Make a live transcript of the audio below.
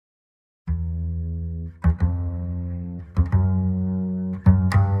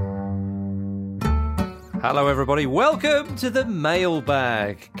Hello everybody, welcome to the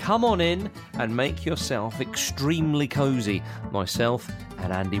Mailbag. Come on in and make yourself extremely cosy. Myself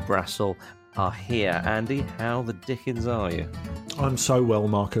and Andy Brassel are here. Andy, how the dickens are you? I'm so well,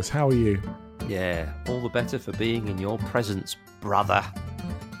 Marcus. How are you? Yeah, all the better for being in your presence, brother.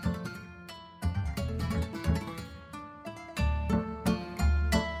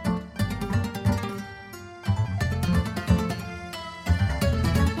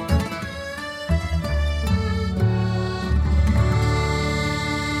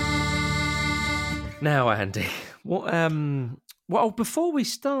 Now, Andy, before we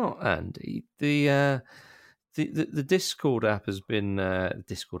start, Andy, the Discord app has been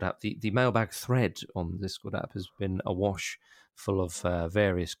the Mailbag thread on the Discord app has been awash, full of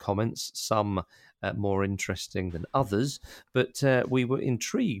various comments, some more interesting than others. But we were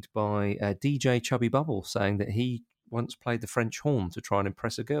intrigued by DJ Chubby Bubble saying that he once played the French horn to try and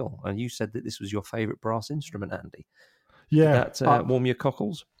impress a girl, and you said that this was your favourite brass instrument, Andy. Yeah, did that warm your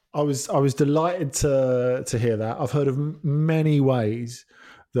cockles? I was delighted to hear that. I've heard of many ways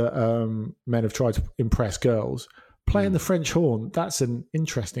that men have tried to impress girls. Playing the French horn, that's an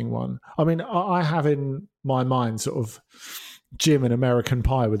interesting one. I mean, I have in my mind sort of Jim and American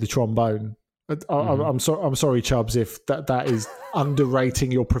Pie with the trombone. I'm sorry, Chubbs, if that is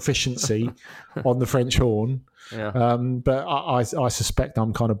underrating your proficiency on the French horn. Yeah. But I suspect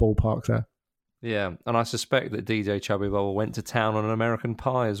I'm kind of ballpark there. Yeah, and I suspect that DJ Chubby Bubble went to town on an American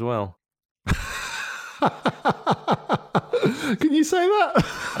Pie as well. Can you say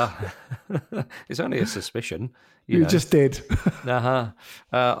that? It's only a suspicion. You know. Just did.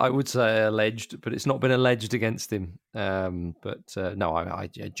 I would say alleged, but it's not been alleged against him. No, I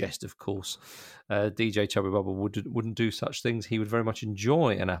jest, of course. DJ Chubby Bubble wouldn't do such things. He would very much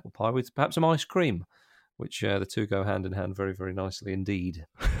enjoy an apple pie with perhaps some ice cream, which the two go hand in hand very, very nicely indeed.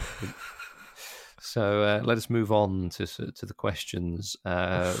 So let us move on to the questions.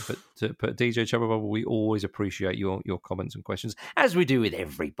 But DJ Chubby Bubble, we always appreciate your comments and questions, as we do with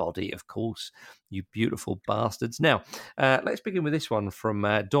everybody, of course, you beautiful bastards. Now, let's begin with this one from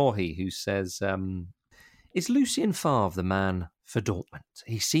Dorhi, who says, is Lucien Favre the man for Dortmund?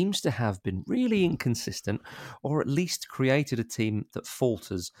 He seems to have been really inconsistent, or at least created a team that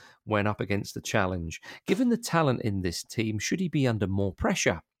falters when up against the challenge. Given the talent in this team, should he be under more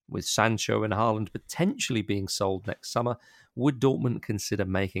pressure? With Sancho and Haaland potentially being sold next summer, would Dortmund consider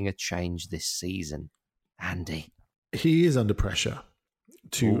making a change this season? Andy? He is under pressure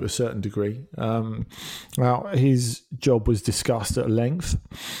to a certain degree. Well, his job was discussed at length,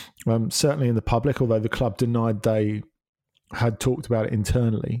 certainly in the public, although the club denied they had talked about it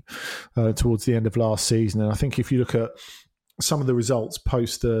internally towards the end of last season. And I think if you look at some of the results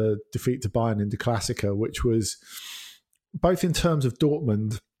post the defeat to Bayern in the Clásico, which was both in terms of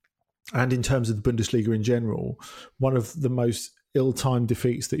Dortmund and in terms of the Bundesliga in general, one of the most ill-timed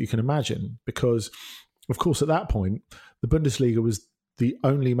defeats that you can imagine. Because, of course, at that point, the Bundesliga was the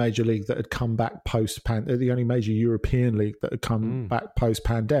only major league that had come back the only major European league that had come back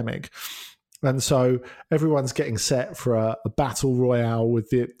post-pandemic. And so everyone's getting set for a battle royale with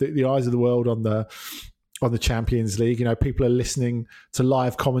the eyes of the world on the Champions League. You know, people are listening to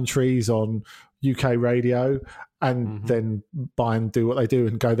live commentaries on UK radio, and then Bayern do what they do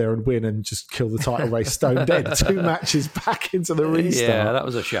and go there and win and just kill the title race stone dead. 2 matches back into the restart. Yeah, that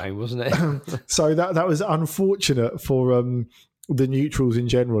was a shame, wasn't it? So that was unfortunate for the neutrals in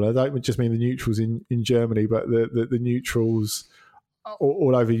general. I don't just mean the neutrals in Germany, but the neutrals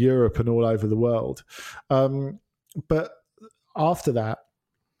all over Europe and all over the world. But after that,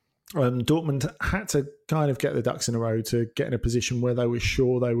 Dortmund had to kind of get the ducks in a row to get in a position where they were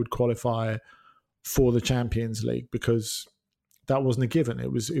sure they would qualify for the Champions League, because that wasn't a given.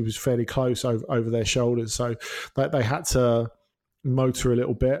 It was fairly close over their shoulders. So they had to motor a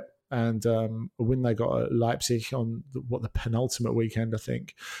little bit, and a win they got at Leipzig on the penultimate weekend, I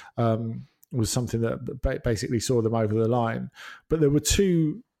think, was something that basically saw them over the line. But there were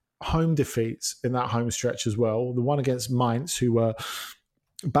 2 home defeats in that home stretch as well. The one against Mainz, who were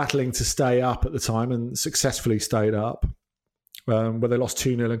battling to stay up at the time and successfully stayed up, where they lost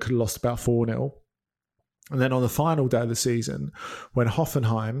 2-0 and could have lost about 4-0. And then on the final day of the season, when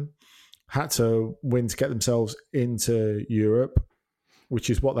Hoffenheim had to win to get themselves into Europe, which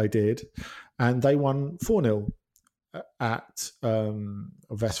is what they did, and they won 4-0 at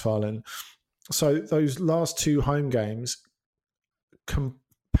Westfalen. So those last 2 home games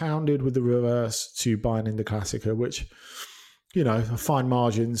compounded with the reverse to Bayern in the Clásico, which, you know, fine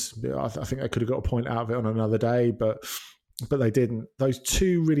margins. I think they could have got a point out of it on another day, but they didn't. Those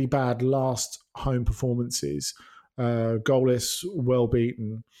 2 really bad last home performances, goalless, well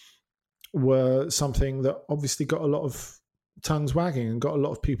beaten, were something that obviously got a lot of tongues wagging and got a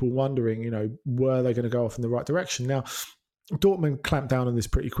lot of people wondering, were they going to go off in the right direction? Now, Dortmund clamped down on this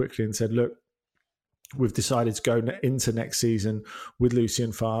pretty quickly and said, look, we've decided to go into next season with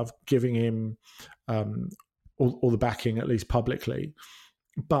Lucien Favre, giving him all the backing, at least publicly.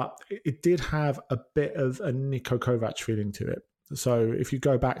 But it did have a bit of a Niko Kovac feeling to it. So if you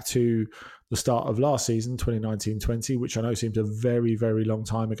go back to the start of last season, 2019-20, which I know seems a very, very long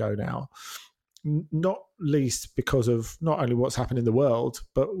time ago now, not least because of not only what's happened in the world,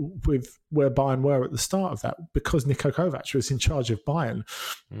 but with where Bayern were at the start of that, because Niko Kovac was in charge of Bayern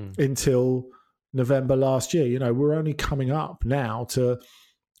until November last year. We're only coming up now to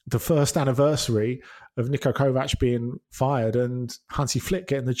the first anniversary of Niko Kovac being fired and Hansi Flick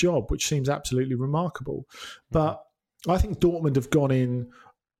getting the job, which seems absolutely remarkable. But I think Dortmund have gone in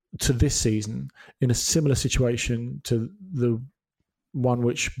to this season in a similar situation to the one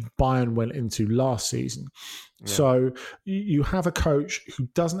which Bayern went into last season. Yeah. So you have a coach who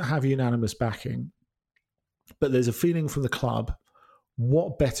doesn't have unanimous backing, but there's a feeling from the club,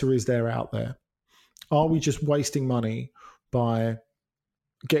 what better is there out there? Are we just wasting money by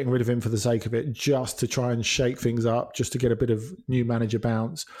getting rid of him for the sake of it, just to try and shake things up, just to get a bit of new manager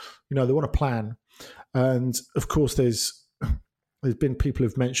bounce? They want a plan. And of course, there's been people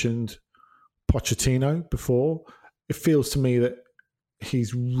who've mentioned Pochettino before. It feels to me that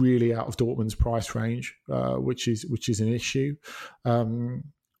he's really out of Dortmund's price range, which is an issue,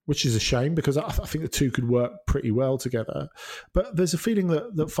 which is a shame, because I think the two could work pretty well together. But there's a feeling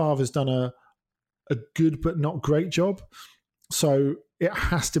that Favre has done a good but not great job. So it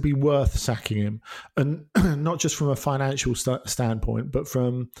has to be worth sacking him. And not just from a financial standpoint, but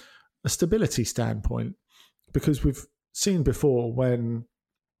from a stability standpoint. Because we've seen before when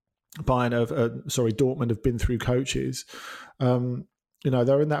Dortmund have been through coaches,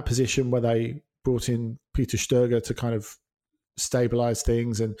 they're in that position where they brought in Peter Stöger to kind of stabilise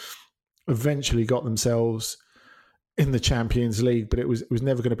things and eventually got themselves in the Champions League, but it was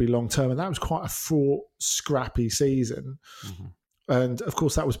never going to be long term, and that was quite a fraught, scrappy season. Mm-hmm. And of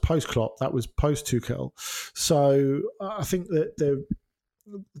course, that was post Klopp, that was post Tuchel. So I think that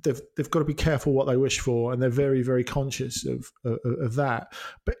they've got to be careful what they wish for, and they're very, very conscious of that.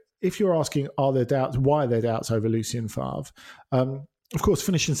 But if you're asking, are there doubts? Why are there doubts over Lucien Favre? Of course,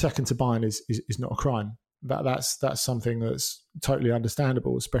 finishing second to Bayern is not a crime. That's something that's totally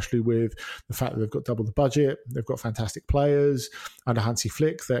understandable, especially with the fact that they've got double the budget, they've got fantastic players under Hansi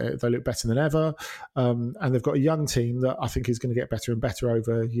Flick, they look better than ever, and they've got a young team that I think is going to get better and better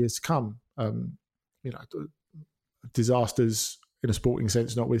over years to come. Disasters in a sporting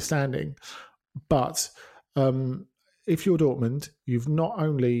sense notwithstanding, but if you're Dortmund, you've not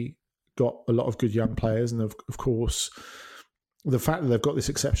only got a lot of good young players, and of course, the fact that they've got this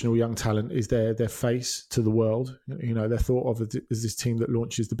exceptional young talent is their face to the world. They're thought of as this team that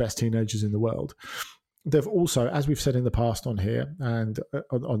launches the best teenagers in the world. They've also, as we've said in the past on here and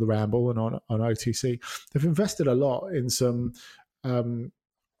on the Ramble and on OTC, they've invested a lot in some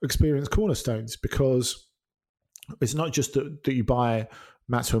experienced cornerstones, because it's not just that you buy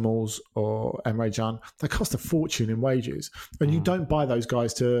Mats Hummels or Emre Can. They cost a fortune in wages, and you don't buy those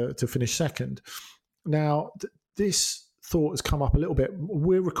guys to finish second. Now, this thought has come up a little bit.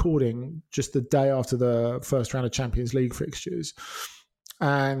 We're recording just the day after the first round of Champions League fixtures,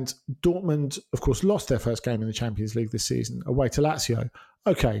 and Dortmund, of course, lost their first game in the Champions League this season away to Lazio.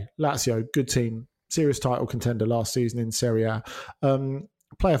 Okay, Lazio, good team, serious title contender last season in Serie A.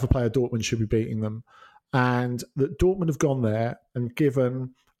 Player for player, Dortmund should be beating them, and that Dortmund have gone there and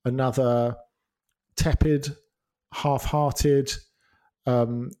given another tepid, half-hearted,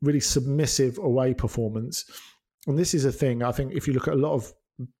 really submissive away performance. And this is a thing, I think, if you look at a lot of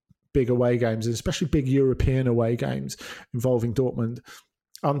big away games, and especially big European away games involving Dortmund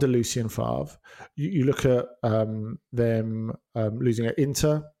under Lucien Favre, you look at them losing at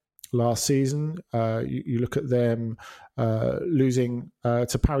Inter last season. You look at them losing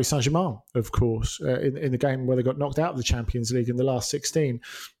to Paris Saint-Germain, of course, in the game where they got knocked out of the Champions League in the last 16.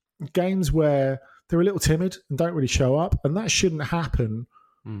 Games where they're a little timid and don't really show up, and that shouldn't happen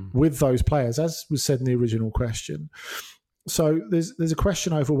with those players, as was said in the original question. So there's a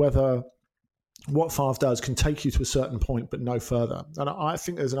question over whether what Favre does can take you to a certain point but no further. And I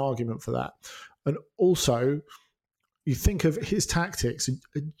think there's an argument for that. And also, you think of his tactics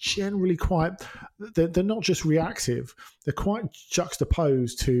are generally quite, they're not just reactive, they're quite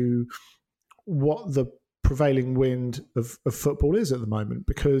juxtaposed to what the prevailing wind of football is at the moment,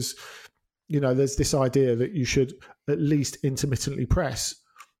 because, there's this idea that you should at least intermittently press.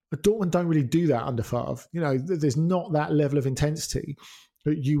 But Dortmund don't really do that under Favre. There's not that level of intensity.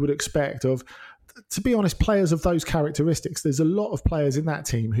 that you would expect of, to be honest, players of those characteristics. There's a lot of players in that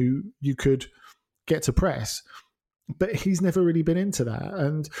team who you could get to press, but he's never really been into that.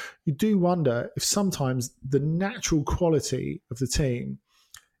 And you do wonder if sometimes the natural quality of the team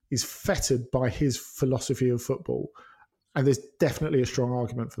is fettered by his philosophy of football. And there's definitely a strong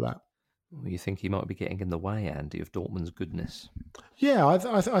argument for that. Well, you think he might be getting in the way, Andy, of Dortmund's goodness? Yeah,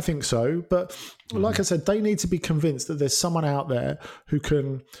 I think so. But like I said, they need to be convinced that there's someone out there who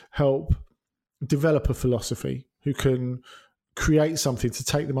can help develop a philosophy, who can create something to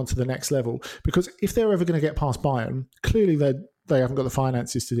take them onto the next level. Because if they're ever going to get past Bayern, clearly they haven't got the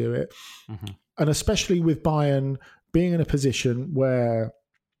finances to do it. And especially with Bayern being in a position where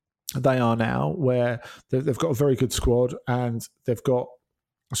they are now, where they've got a very good squad and they've got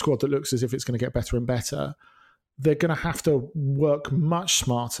a squad that looks as if it's going to get better and better, they're going to have to work much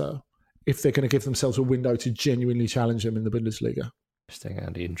smarter if they're going to give themselves a window to genuinely challenge them in the Bundesliga. Interesting,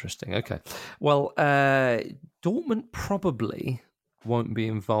 Andy, interesting. Okay. Well, Dortmund probably won't be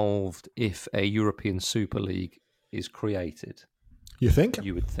involved if a European Super League is created. You think?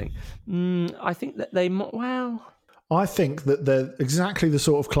 You would think. I think that they might, well... I think that they're exactly the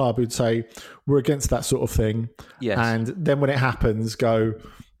sort of club who'd say, we're against that sort of thing. Yes. And then when it happens, go,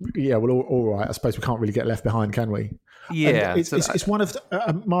 yeah, well, all right, I suppose we can't really get left behind, can we? Yeah. It's one of,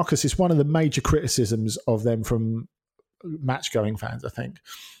 Marcus, it's one of the major criticisms of them from match-going fans, I think.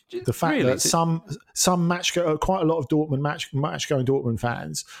 The fact that some quite a lot of Dortmund match-going Dortmund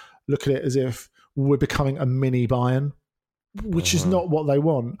fans look at it as if we're becoming a mini Bayern, which is not what they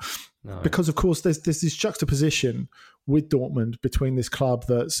want. No. Because, of course, there's this juxtaposition with Dortmund between this club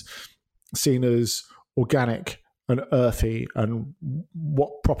that's seen as organic and earthy and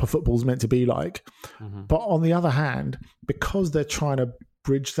what proper football's meant to be like. But on the other hand, because they're trying to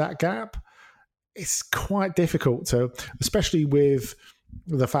bridge that gap, it's quite difficult to, especially with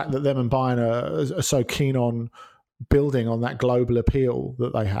the fact that them and Bayern are so keen on building on that global appeal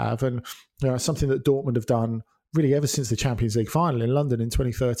that they have. And something that Dortmund have done really ever since the Champions League final in London in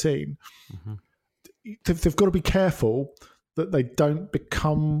 2013, they've got to be careful that they don't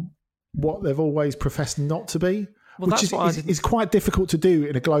become what they've always professed not to be, which is quite difficult to do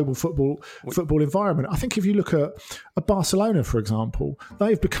in a global football environment. I think if you look at Barcelona, for example,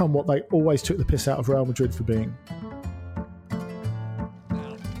 they've become what they always took the piss out of Real Madrid for being.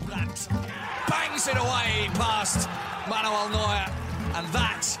 That bangs it away past Manuel Neuer, and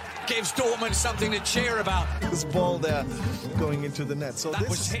that gives Dortmund something to cheer about. This ball there going into the net. So that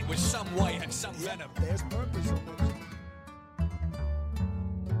was hit with some weight and some venom. There's purpose.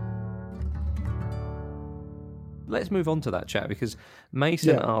 Let's move on to that chat, because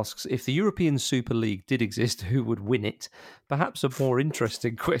Mason asks, if the European Super League did exist, who would win it? Perhaps a more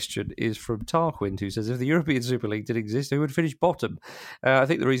interesting question is from Tarquin, who says, if the European Super League did exist, who would finish bottom? I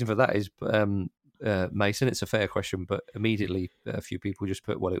think the reason for that is... Mason, it's a fair question, but immediately a few people just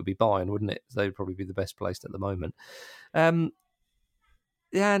put, well, it would be Bayern, wouldn't it? They'd probably be the best placed at the moment. And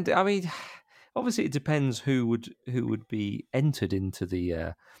I mean, obviously it depends who would be entered into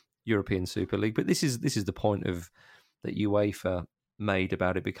the European Super League, but this is the point of that UEFA made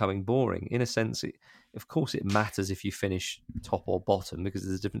about it becoming boring. In a sense, of course it matters if you finish top or bottom, because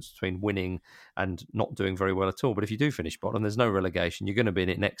there's a difference between winning and not doing very well at all. But if you do finish bottom, there's no relegation. You're going to be in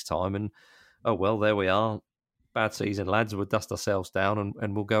it next time, and oh, well, there we are. Bad season, lads. We'll dust ourselves down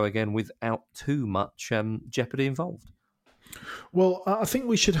and we'll go again without too much jeopardy involved. Well, I think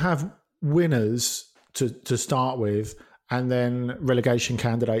we should have winners to start with, and then relegation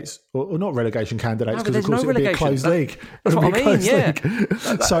candidates, or not relegation candidates, because of course it would be a closed league. That's what I mean,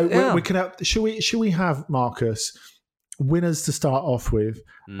 yeah. We can have. Should we have, Marcus, winners to start off with,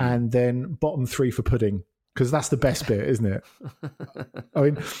 and then bottom three for pudding? Because that's the best bit, isn't it? I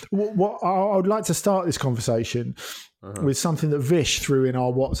mean, what I would like to start this conversation with something that Vish threw in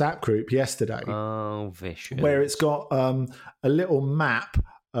our WhatsApp group yesterday. Oh, Vish. Where it's got a little map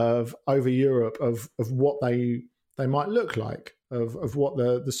of over Europe of what they might look like, of what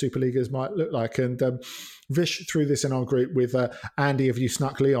the Super Leaguers might look like. And Vish threw this in our group with Andy, have you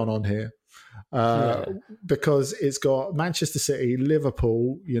snuck Leon on here? Because it's got Manchester City,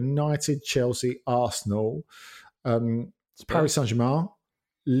 Liverpool, United, Chelsea, Arsenal, Paris Saint-Germain,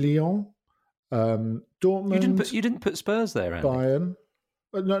 Lyon, Dortmund. You didn't put Spurs there, Andy. Bayern.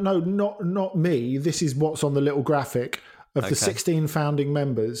 No, not me. This is what's on the little graphic of the 16 founding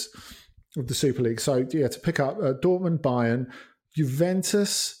members of the Super League. So yeah, to pick up Dortmund, Bayern,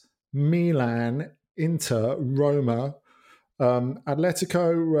 Juventus, Milan, Inter, Roma,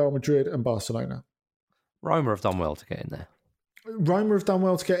 Atletico, Real Madrid and Barcelona. Roma have done well to get in there. Roma have done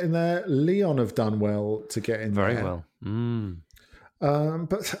well to get in there. Lyon have done well to get in Very there. well.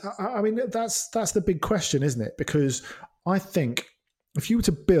 But I mean, that's the big question, isn't it? Because I think if you were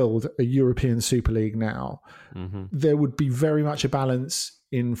to build a European Super League now, there would be very much a balance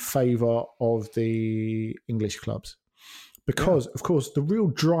in favour of the English clubs. Because, of course, the real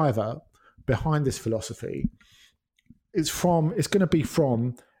driver behind this philosophy is going to be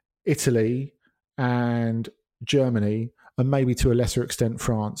from Italy and Germany, and maybe to a lesser extent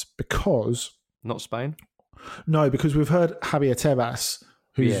France. Because not Spain. No, because we've heard Javier Tebas,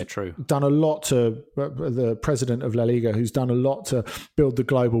 who's done a lot to the president of La Liga, who's done a lot to build the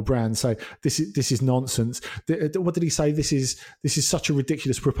global brand. Say this is nonsense. What did he say? This is such a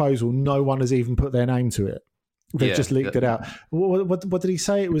ridiculous proposal. No one has even put their name to it. They've just leaked it out. What did he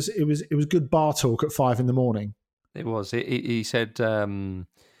say? It was good bar talk at 5 a.m. It was. He said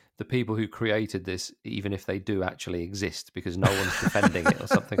the people who created this, even if they do actually exist, because no one's defending it or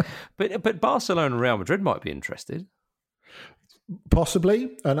something. But Barcelona and Real Madrid might be interested.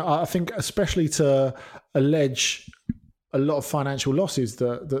 Possibly, and I think especially to allege a lot of financial losses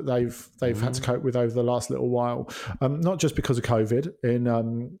that they've had to cope with over the last little while, not just because of COVID.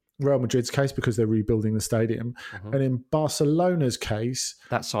 In Real Madrid's case, because they're rebuilding the stadium, and in Barcelona's case,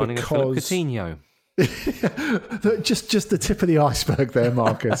 that signing of Philip Coutinho. just the tip of the iceberg there,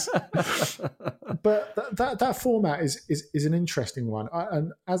 Marcus. But that format is an interesting one,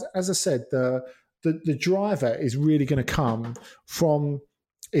 and as I said, the driver is really going to come from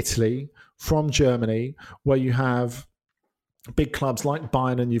Italy, from Germany, where you have big clubs like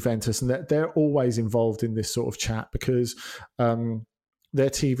Bayern and Juventus, and they're always involved in this sort of chat because their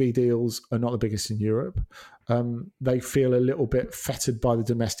TV deals are not the biggest in Europe. They feel a little bit fettered by the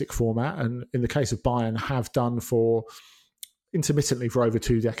domestic format, and in the case of Bayern, have done for intermittently for over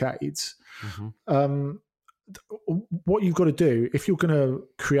 2 decades. What you've got to do, if you're going to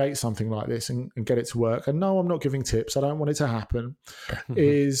create something like this and get it to work, and no, I'm not giving tips, I don't want it to happen,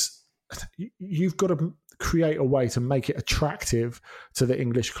 is you've got to create a way to make it attractive to the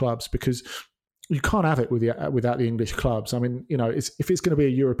English clubs, because you can't have it without the English clubs. I mean, if it's going to be a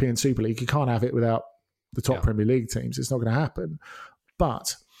European Super League, you can't have it without the top Premier League teams. It's not going to happen.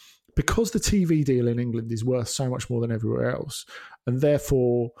 But because the TV deal in England is worth so much more than everywhere else, and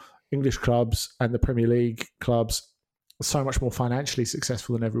therefore English clubs and the Premier League clubs are so much more financially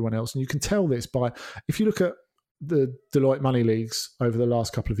successful than everyone else. And you can tell this by, if you look at the Deloitte Money Leagues over the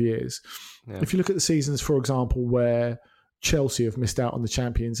last couple of years, if you look at the seasons, for example, where Chelsea have missed out on the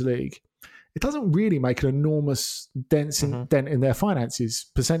Champions League, it doesn't really make an enormous dent in their finances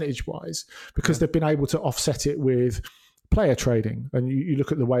percentage-wise, because they've been able to offset it with player trading. And you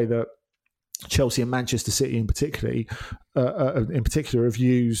look at the way that Chelsea and Manchester City in particular have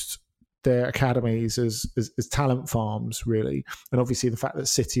used their academies as talent farms, really. And obviously the fact that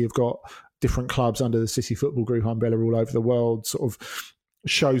City have got different clubs under the City Football Group umbrella all over the world sort of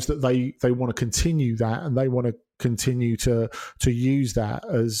shows that they want to continue that, and they want to continue to use that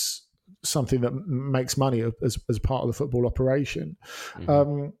as something that makes money as part of the football operation.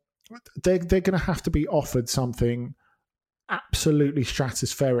 They're going to have to be offered something absolutely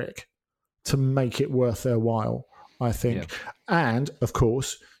stratospheric to make it worth their while, I think. And of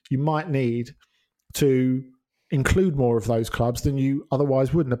course, you might need to include more of those clubs than you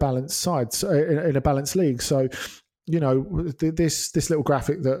otherwise would in a balanced side, in a balanced league. So, this little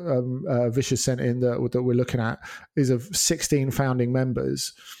graphic that Vicious sent in that we're looking at is of 16 founding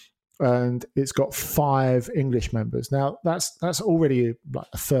members, and it's got 5 English members. Now, that's already like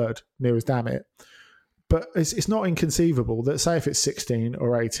a third, near as damn it. But it's not inconceivable that, say, if it's 16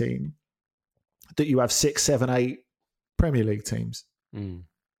 or 18, that you have 6, 7, 8 Premier League teams,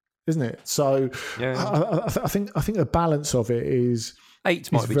 isn't it? So I think the balance of it is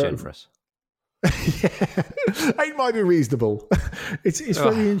 8 might be generous. 8 might be reasonable. It's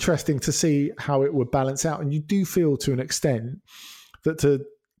very interesting to see how it would balance out, and you do feel to an extent that to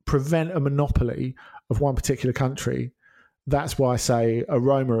prevent a monopoly of one particular country, that's why, say, a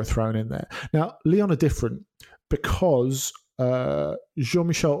Roma are thrown in there. Now, Lyon are different because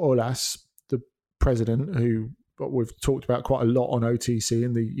Jean-Michel Aulas, the president, who we've talked about quite a lot on OTC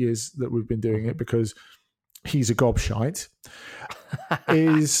in the years that we've been doing it, because he's a gobshite,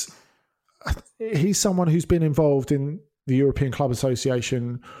 he's someone who's been involved in the European Club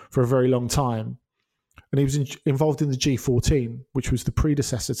Association for a very long time. And he was involved in the G14, which was the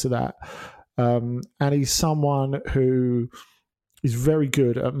predecessor to that. And he's someone who is very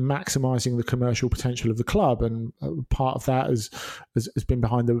good at maximising the commercial potential of the club. And part of that has been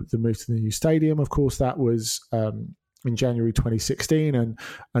behind the move to the new stadium. Of course, that was in January 2016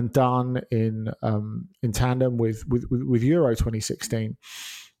 and done in tandem with Euro 2016.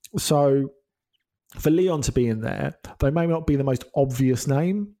 So for Lyon to be in there, they may not be the most obvious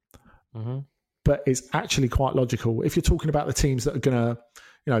name, but it's actually quite logical. If you're talking about the teams that are going to,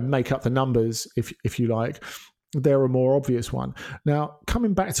 make up the numbers, if you like, they're a more obvious one. Now,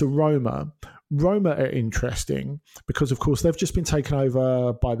 coming back to Roma are interesting because, of course, they've just been taken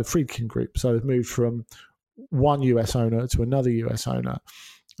over by the Friedkin Group. So they've moved from one US owner to another US owner.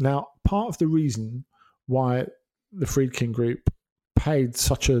 Now, part of the reason why the Friedkin Group paid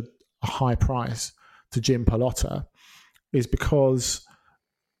such a high price to Jim Pallotta is because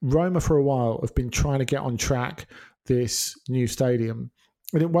Roma for a while have been trying to get on track this new stadium.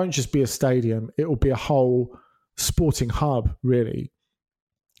 And it won't just be a stadium, it will be a whole sporting hub, really,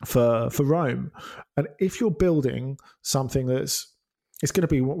 for Rome. And if you're building something it's going to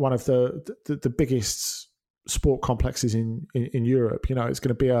be one of the biggest sport complexes in Europe, it's going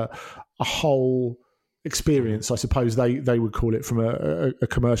to be a whole experience, I suppose they would call it from a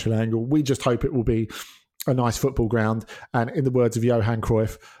commercial angle. We just hope it will be a nice football ground, and in the words of Johan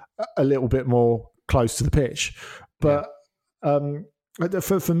Cruyff, a little bit more close to the pitch. But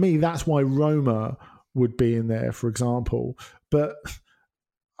for me, that's why Roma would be in there, for example. But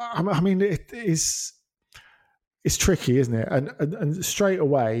I mean, it's tricky, isn't it? And straight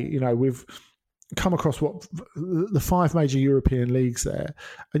away, we've come across the 5 major European leagues there,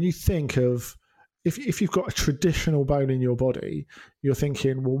 and you think of if you've got a traditional bone in your body, you're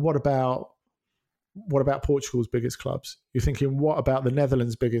thinking, well, what about Portugal's biggest clubs? You're thinking, what about the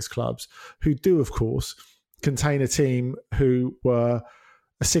Netherlands' biggest clubs, who do, of course, contain a team who were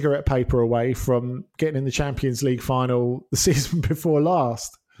a cigarette paper away from getting in the Champions League final the season before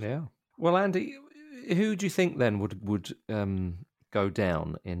last. Yeah. Well, Andy, who do you think then would go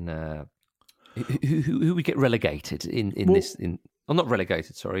down in? Who would get relegated in this? Not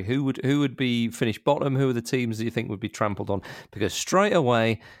relegated. Sorry. Who would be finished bottom? Who are the teams that you think would be trampled on? Because straight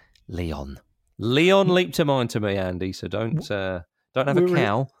away, Lyon leaped to mind to me, Andy. So don't have a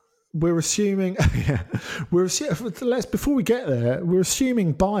cow. We're assuming, before we get there, we're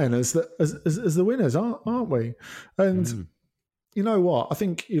assuming Bayern as the winners, aren't we? And you know what? I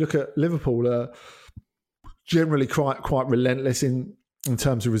think you look at Liverpool, generally quite relentless in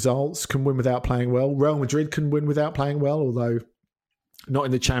terms of results, can win without playing well. Real Madrid can win without playing well, although not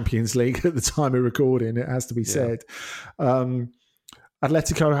in the Champions League at the time of recording, it has to be said.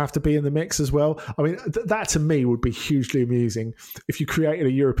 Atletico have to be in the mix as well. I mean, that to me would be hugely amusing if you created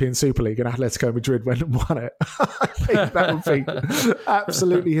a European Super League and Atletico Madrid went and won it. I think that would be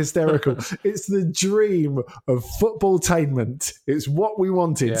absolutely hysterical. It's the dream of footballtainment. It's what we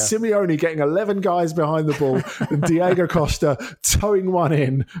wanted. Yeah. Simeone getting 11 guys behind the ball and Diego Costa towing one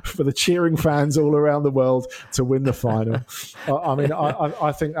in for the cheering fans all around the world to win the final.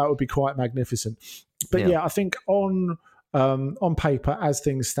 I think that would be quite magnificent. But I think on paper, as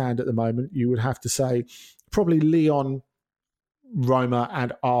things stand at the moment, you would have to say probably Lyon, Roma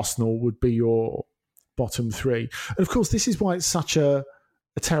and Arsenal would be your bottom 3. And of course, this is why it's such a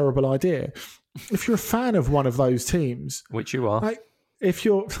terrible idea. If you're a fan of one of those teams... Which you are. If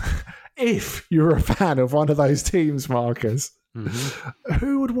you're a fan of one of those teams, Marcus,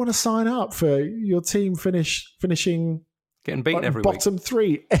 who would want to sign up for your team finishing... Getting beaten every bottom week.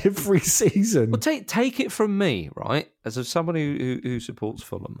 3 every season. Well, take it from me, right? As someone who supports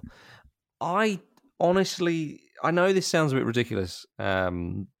Fulham, I know this sounds a bit ridiculous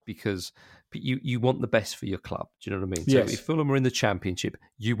because you want the best for your club. Do you know what I mean? Yes. So if Fulham are in the Championship,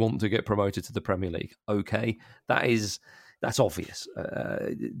 you want to get promoted to the Premier League. Okay, that's obvious.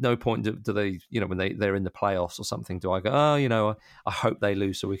 No point do they, when they're in the playoffs or something, do I go, I hope they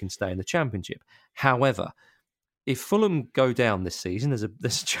lose so we can stay in the Championship. However, if Fulham go down this season, there's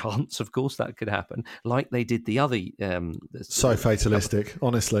a chance, of course, that could happen, like they did the other. So fatalistic,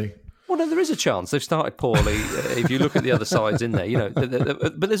 honestly. Well, no, there is a chance. They've started poorly. If you look at the other sides in there,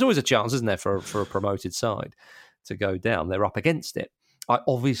 but there's always a chance, isn't there, for a promoted side to go down? They're up against it. I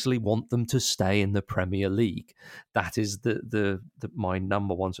obviously want them to stay in the Premier League. That is my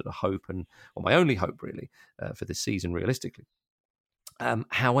number one sort of hope, or my only hope, really, for this season, realistically.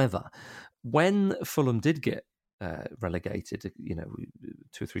 However, when Fulham did get relegated,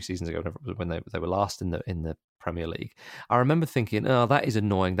 2 or 3 seasons ago, when they were last in the Premier League, I remember thinking, "Oh, that is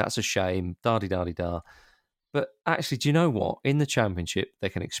annoying. That's a shame." Da-di-da-di-da. But actually, do you know what? In the Championship, they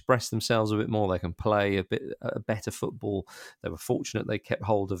can express themselves a bit more. They can play a better football. They were fortunate they kept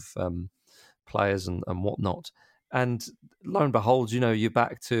hold of players and whatnot. And lo and behold, you're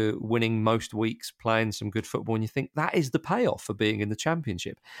back to winning most weeks, playing some good football, and you think that is the payoff for being in the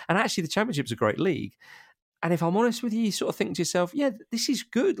Championship. And actually, the Championship's a great league. And if I'm honest with you, you sort of think to yourself, yeah, this is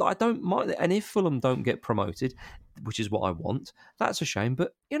good. Like, I don't mind it. And if Fulham don't get promoted, which is what I want, that's a shame.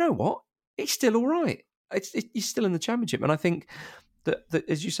 But you know what? it's still all right. You're still in the Championship. And I think that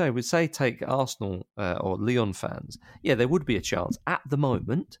as you say, we'd say take Arsenal or Lyon fans, yeah, there would be a chance at the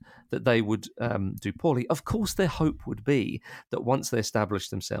moment that they would do poorly. Of course, their hope would be that once they establish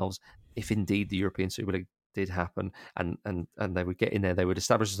themselves, if indeed the European Super League did happen and they would get in there, they would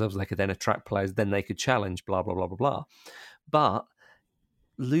establish themselves, they could then attract players, then they could challenge, blah, blah, blah, blah, blah. But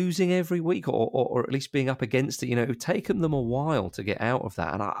losing every week or at least being up against it, it would take them a while to get out of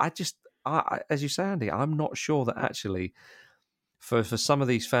that. And I as you say, Andy, I'm not sure that actually for some of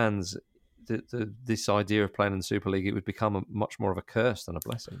these fans, this idea of playing in the Super League, it would become much more of a curse than a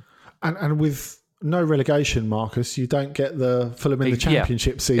blessing. And with no relegation, Marcus, you don't get the Fulham in the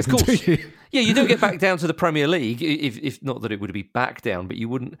Championship season, of course. do you? Yeah, you don't get back down to the Premier League, if not that it would be back down, but you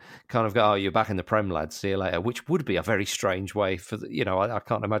wouldn't kind of go, you're back in the Prem, lads, see you later, which would be a very strange way for, I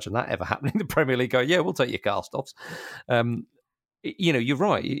can't imagine that ever happening. The Premier League go, yeah, we'll take your cast-offs. You're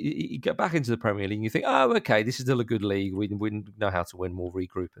right. You get back into the Premier League and you think, oh, okay, this is still a good league. We know how to win. We'll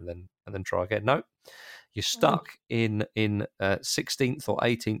regroup and then try again. No, you're stuck in 16th or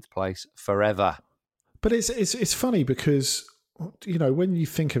 18th place forever. But it's funny because, when you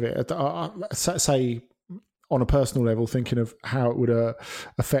think of it, say on a personal level, thinking of how it would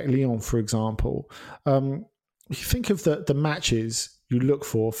affect Lyon, for example, you think of the matches you look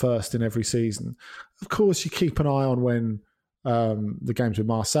for first in every season. Of course, you keep an eye on when the games with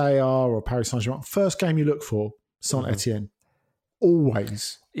Marseille are or Paris Saint-Germain. First game you look for, Saint-Etienne.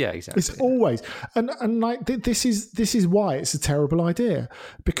 Always. Yeah, exactly. It's always. And like this is why it's a terrible idea,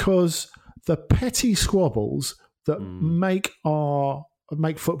 because the petty squabbles that make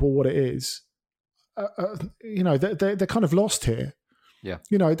football what it is, they're kind of lost here. Yeah.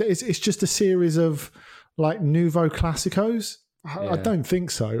 It's just a series of like nouveau Clásicos. I don't think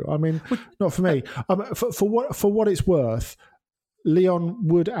so. I mean, not for me. For what it's worth, Lyon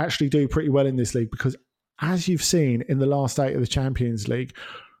would actually do pretty well in this league because, as you've seen in the last 8 of the Champions League,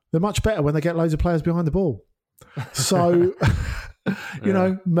 they're much better when they get loads of players behind the ball. So,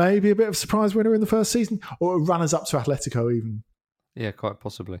 maybe a bit of surprise winner in the first season, or runners up to Atletico even. Yeah, quite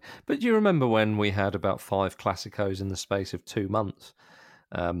possibly. But do you remember when we had about 5 Clásicos in the space of 2 months?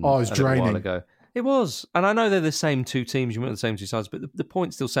 It was draining. A while ago. It was. And I know they're the same two teams, you went the same two sides, but the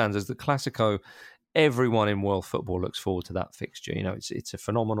point still stands as the Clásico, everyone in world football looks forward to that fixture. It's a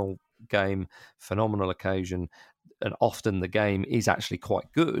phenomenal game, phenomenal occasion, and often the game is actually quite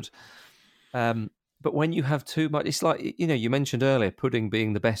good. But when you have too much, it's like, you mentioned earlier, pudding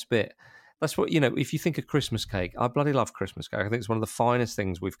being the best bit. That's what, if you think of Christmas cake, I bloody love Christmas cake. I think it's one of the finest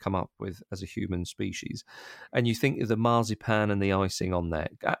things we've come up with as a human species. And you think of the marzipan and the icing on there,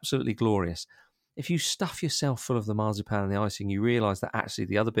 absolutely glorious. If you stuff yourself full of the marzipan and the icing, you realise that actually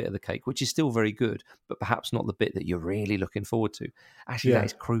the other bit of the cake, which is still very good, but perhaps not the bit that you're really looking forward to, actually that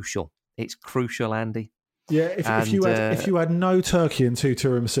is crucial. It's crucial, Andy. Yeah, if you had no turkey and 2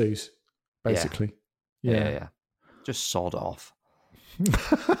 tiramisus, basically. Yeah. Just sod off.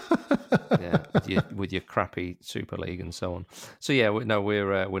 with your crappy Super League and so on. So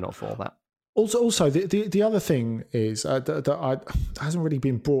we're not for that. Also, the other thing is that hasn't really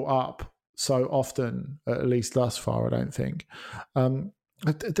been brought up so often, at least thus far, I don't think.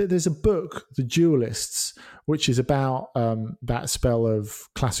 There's a book, The Duelists, which is about that spell of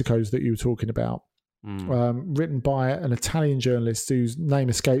Clásicos that you were talking about, written by an Italian journalist whose name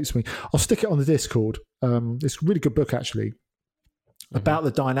escapes me. I'll stick it on the Discord. It's a really good book, actually, about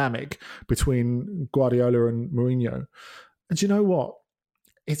the dynamic between Guardiola and Mourinho. And do you know what?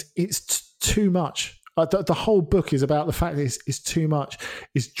 It's too much. The whole book is about the fact that it's too much.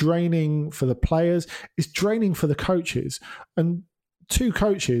 It's draining for the players. It's draining for the coaches. And 2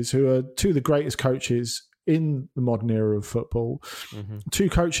 coaches who are 2 of the greatest coaches in the modern era of football, 2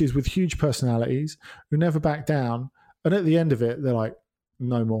 coaches with huge personalities who never back down. And at the end of it, they're like,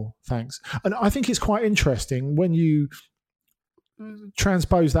 no more, thanks. And I think it's quite interesting when you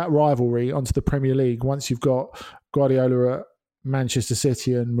transpose that rivalry onto the Premier League once you've got Guardiola at Manchester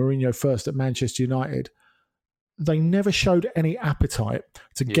City and Mourinho first at Manchester United. They never showed any appetite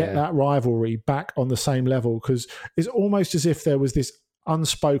to get that rivalry back on the same level, because it's almost as if there was this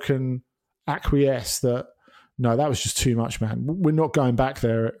unspoken acquiesce that, no, that was just too much, man. We're not going back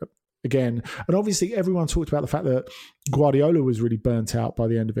there again. And obviously everyone talked about the fact that Guardiola was really burnt out by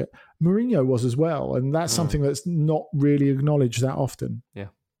the end of it. Mourinho was as well. And that's something that's not really acknowledged that often. Yeah.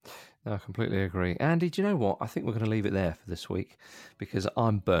 No, I completely agree. Andy, do you know what? I think we're going to leave it there for this week because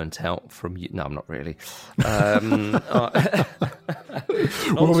I'm burnt out from you. No, I'm not really.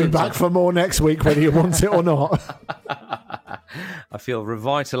 We'll be back for more next week, whether you want it or not. I feel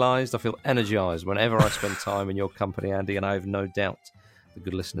revitalised. I feel energised whenever I spend time in your company, Andy, and I have no doubt the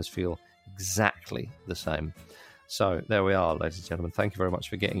good listeners feel exactly the same. So there we are, ladies and gentlemen. Thank you very much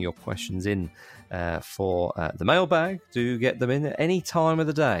for getting your questions in for the mailbag. Do get them in at any time of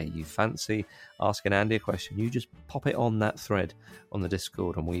the day. You fancy asking Andy a question, you just pop it on that thread on the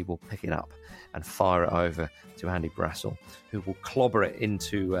Discord and we will pick it up and fire it over to Andy Brassel, who will clobber it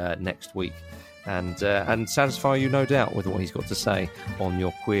into next week and satisfy you, no doubt, with what he's got to say on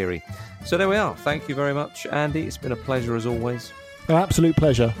your query. So there we are. Thank you very much, Andy. It's been a pleasure as always. An absolute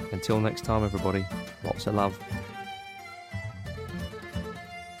pleasure. Until next time, everybody, lots of love.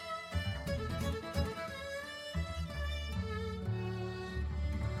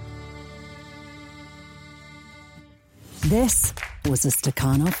 This was a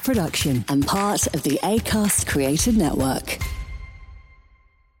Stakhanov production and part of the Acast Creative Network.